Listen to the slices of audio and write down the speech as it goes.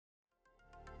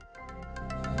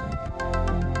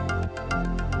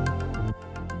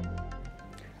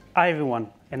Hi everyone,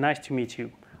 and nice to meet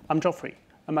you. I'm Geoffrey,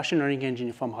 a machine learning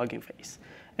engineer from Hugging Face.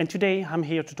 And today I'm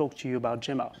here to talk to you about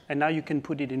Gemma, and now you can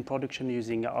put it in production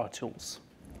using our tools.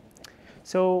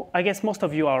 So I guess most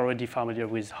of you are already familiar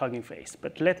with Hugging Face,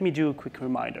 but let me do a quick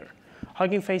reminder.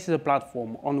 Hugging Face is a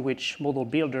platform on which model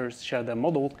builders share their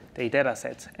model, their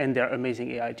datasets, and their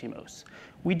amazing AI demos.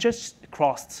 We just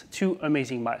crossed two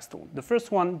amazing milestones. The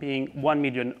first one being 1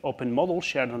 million open models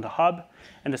shared on the hub,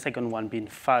 and the second one being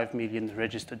 5 million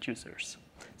registered users.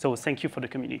 So thank you for the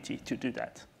community to do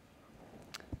that.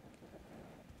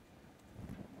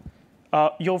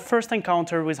 Your first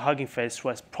encounter with Hugging Face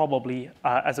was probably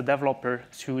as a developer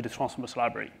to the Transformers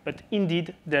library, but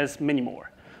indeed there's many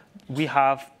more. We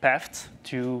have PEFT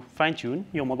to fine-tune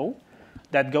your model.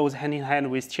 That goes hand in hand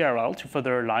with TRL to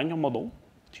further align your model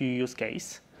to your use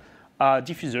case.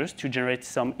 Diffusers to generate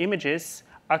some images,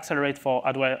 accelerate for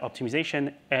hardware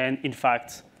optimization, and in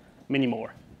fact, many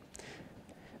more.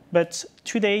 But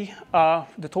today,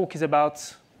 the talk is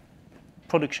about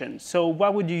production. So why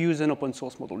would you use an open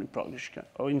source model in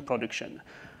production?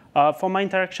 For my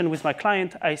interaction with my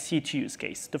client, I see two use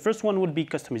cases. The first one would be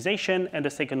customization, and the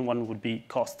second one would be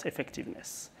cost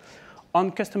effectiveness.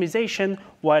 On customization,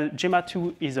 while Gemma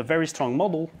 2 is a very strong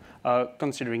model,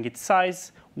 considering its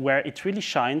size, where it really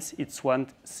shines, it's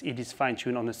once it is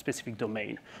fine-tuned on a specific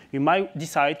domain. You might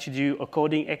decide to do a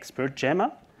coding expert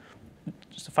Gemma,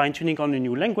 fine-tuning on a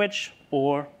new language,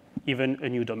 or even a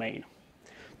new domain.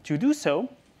 To do so,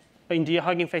 in the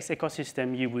Hugging Face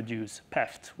ecosystem, you would use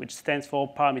PEFT, which stands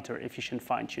for Parameter Efficient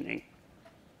Fine-Tuning.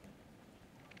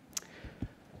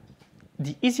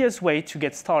 The easiest way to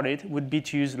get started would be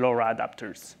to use LoRa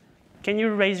adapters. Can you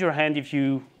raise your hand if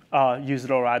you used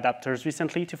LoRa adapters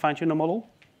recently to fine-tune a model?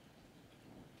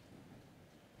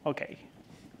 OK,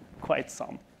 quite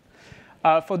some.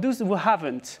 For those who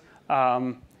haven't,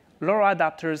 LoRa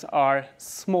adapters are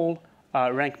small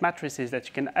rank matrices that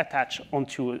you can attach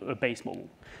onto a base model.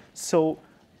 So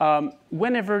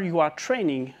whenever you are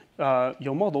training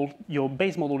your model, your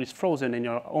base model is frozen, and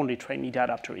you're only training the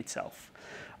adapter itself.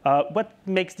 What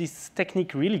makes this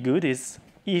technique really good is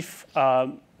if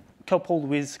coupled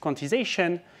with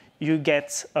quantization, you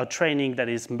get a training that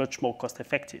is much more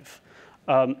cost-effective.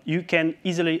 You can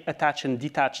easily attach and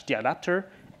detach the adapter,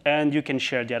 and you can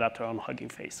share the adapter on Hugging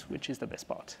Face, which is the best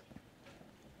part.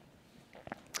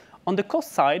 On the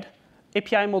cost side,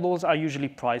 API models are usually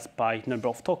priced by number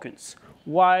of tokens,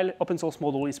 while open source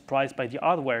model is priced by the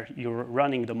hardware you're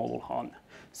running the model on.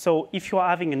 So if you are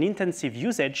having an intensive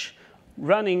usage,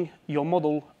 running your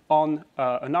model on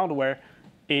an hardware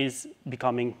is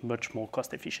becoming much more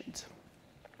cost efficient.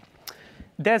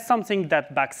 There's something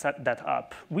that backs that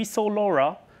up. We saw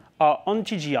LoRa on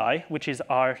TGI, which is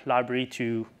our library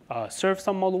to serve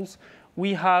some models.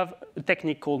 We have a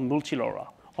technique called Multil.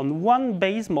 On one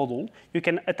base model, you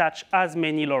can attach as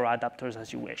many LoRa adapters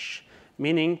as you wish,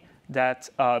 meaning that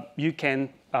you can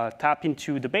tap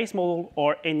into the base model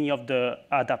or any of the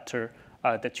adapter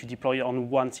that you deploy on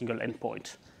one single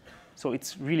endpoint. So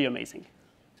it's really amazing.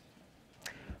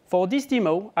 For this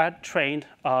demo, I trained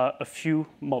a few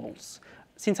models.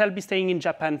 Since I'll be staying in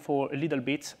Japan for a little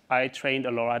bit, I trained a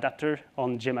LoRa adapter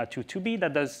on Gemma 2 2B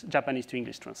that does Japanese to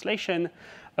English translation,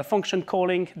 a function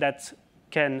calling that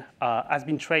has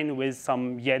been trained with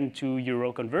some yen to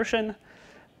euro conversion,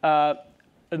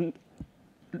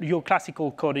 your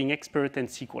classical coding expert and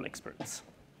SQL experts.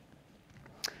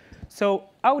 So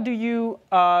how do you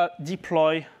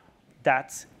deploy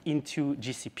that into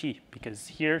GCP? Because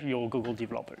here you're Google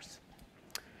developers.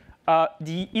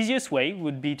 The easiest way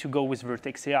would be to go with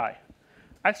Vertex AI.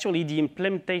 Actually, the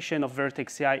implementation of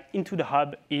Vertex AI into the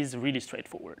hub is really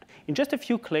straightforward. In just a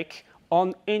few clicks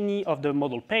on any of the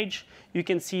model page, you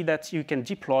can see that you can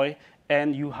deploy,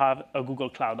 and you have a Google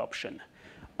Cloud option.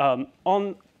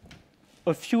 On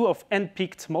a few of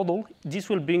hand-picked model, this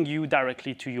will bring you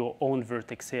directly to your own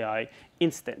Vertex AI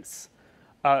instance.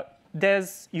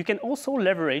 You can also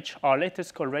leverage our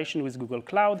latest collaboration with Google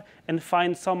Cloud and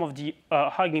find some of the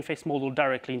Hugging Face model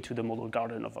directly into the model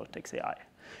garden of Vertex AI.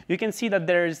 You can see that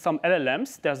there is some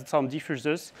LLMs, there's some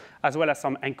diffusers, as well as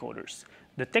some encoders.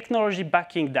 The technology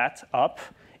backing that up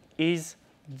is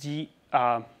the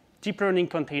deep learning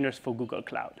containers for Google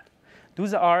Cloud.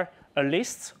 Those are a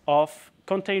list of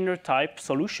container type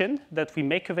solution that we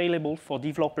make available for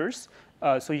developers.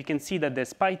 So you can see that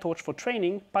there's PyTorch for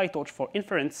training, PyTorch for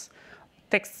inference,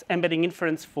 text embedding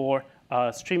inference for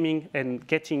streaming and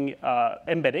getting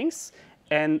embeddings,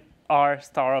 and our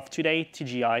star of today,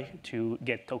 TGI, to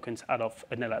get tokens out of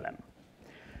an LLM.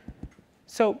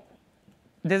 So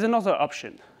there's another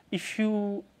option.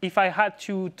 if I had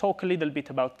to talk a little bit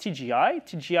about TGI,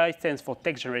 TGI stands for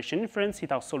Text Generation Inference.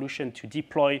 It's our solution to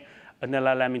deploy an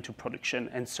LLM into production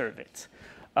and serve it.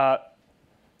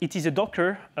 It is a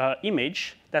Docker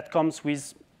image that comes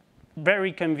with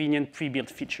very convenient pre-built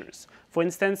features. For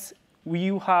instance,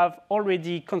 you have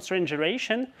already constraint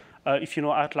generation. If you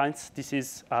know outlines, this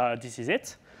is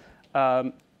it.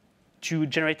 To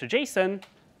generate a JSON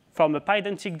from a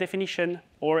pydantic definition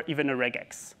or even a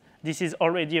regex. This is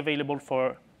already available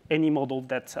for any model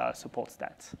that supports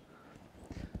that.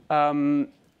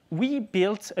 We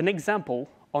built an example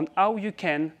on how you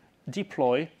can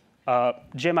deploy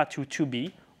Gemma to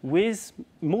 2B with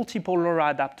multiple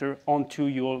LoRa adapter onto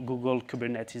your Google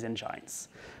Kubernetes engines.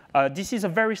 This is a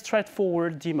very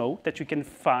straightforward demo that you can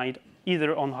find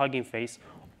either on Hugging Face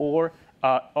or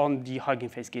on the Hugging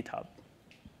Face GitHub.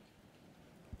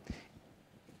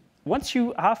 Once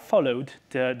you have followed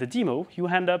the demo, you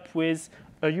end up with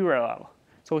a URL.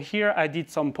 So here I did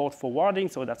some port forwarding,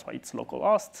 so that's why it's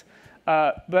localhost,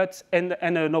 and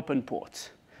an open port.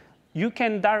 You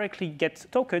can directly get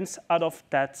tokens out of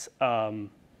that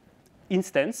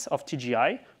instance of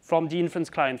TGI from the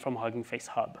Inference client from Hugging Face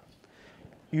Hub.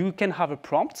 You can have a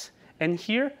prompt, and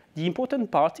here the important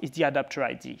part is the adapter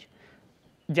ID.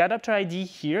 The adapter ID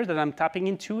here that I'm tapping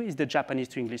into is the Japanese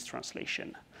to English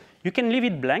translation. You can leave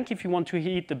it blank if you want to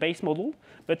hit the base model,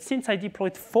 but since I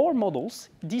deployed 4 models,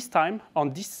 this time,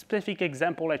 on this specific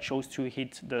example, I chose to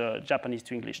hit the Japanese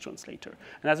to English translator.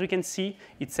 And as we can see,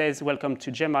 it says, welcome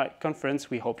to Gemma conference.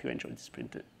 We hope you enjoyed this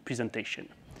presentation.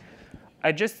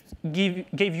 I just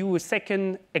gave you a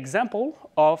second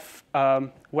example of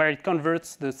where it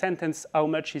converts the sentence, how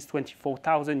much is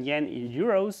 24,000 yen in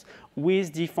euros,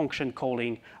 with the function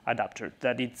calling adapter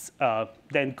that it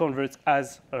then converts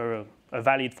as a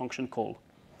valid function call.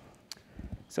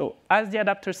 So as the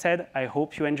adapter said, I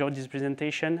hope you enjoyed this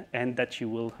presentation and that you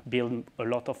will build a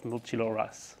lot of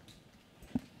multi-LoRa's.